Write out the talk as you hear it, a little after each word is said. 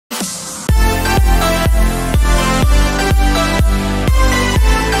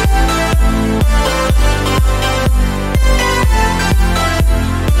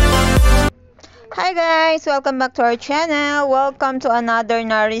guys! Welcome back to our channel. Welcome to another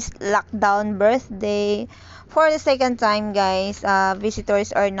Narae's lockdown birthday. For the second time guys,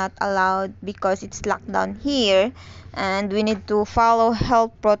 visitors are not allowed because it's lockdown here. And we need to follow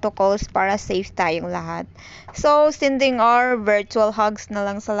health protocols para safe tayong lahat. So, sending our virtual hugs na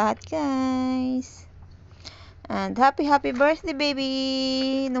lang sa lahat guys. And happy birthday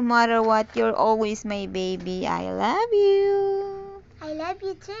baby! No matter what, you're always my baby. I love you! I love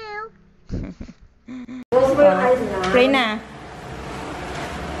you too. Pray na.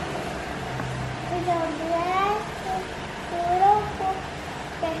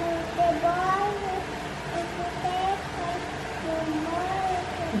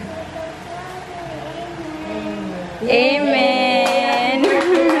 Amen.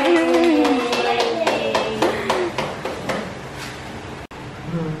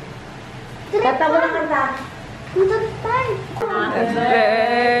 Kata mo na kanta. Happy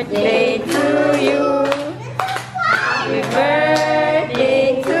birthday to you. Happy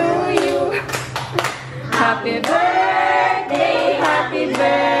birthday to you. Happy birthday, happy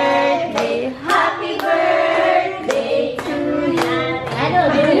birthday, happy birthday to you. Ano,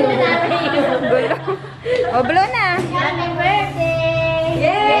 gulo na. Gulo. O, blow na. Happy birthday.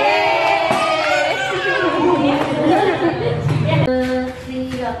 Yay!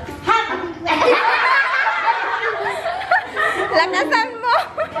 Lakasan mo.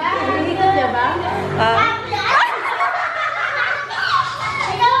 Dito siya ba?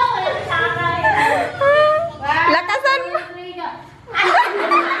 Lakasan mo.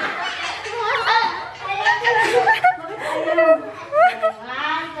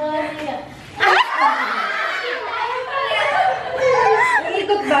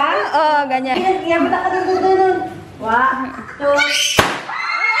 Ikot ba? Oo, ganyan. Yan mo na ka doon. 1, 2.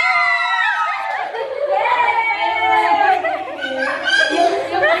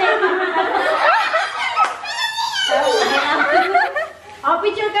 Oh,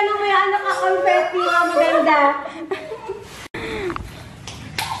 picture ka nung may anak ka confetti. Oh, maganda.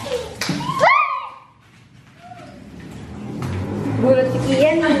 Gulot si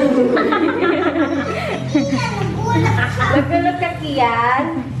Kian. Nagulot ka,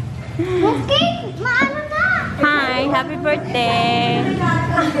 Kian. Okay, maano na. Hi, happy birthday.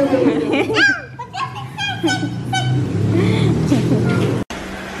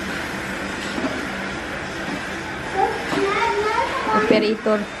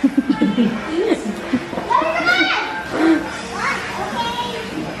 Operator.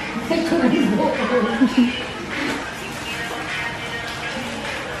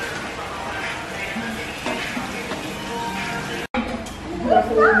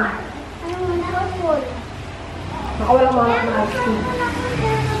 Nakawalang mga ice-cream.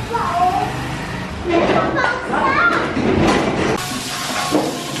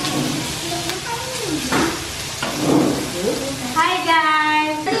 Hi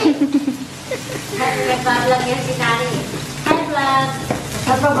guys! Nag-vlog yan si Nari. Hi vlog!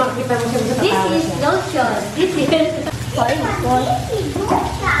 Saan pa makikita mo siya sa This is lotion. This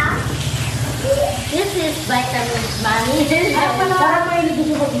is vitamin money. Ay, parang may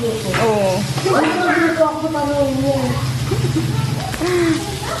gusto ko dito. Oo. Dito ako tanong mo.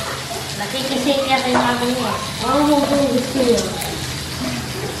 Nakikising niya kay mami niya. Ang mo kung gusto niya.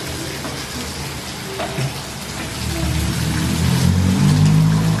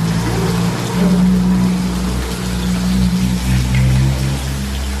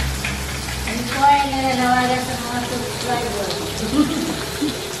 Ano po ay nananawagan sa mga subscribers?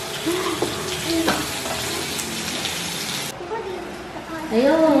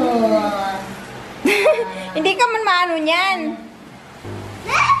 Ayun. Hindi ka man maano niyan.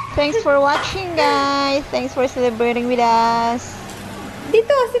 Thanks for watching, guys. Thanks for celebrating with us.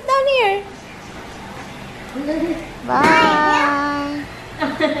 Dito, sit down here. Bye.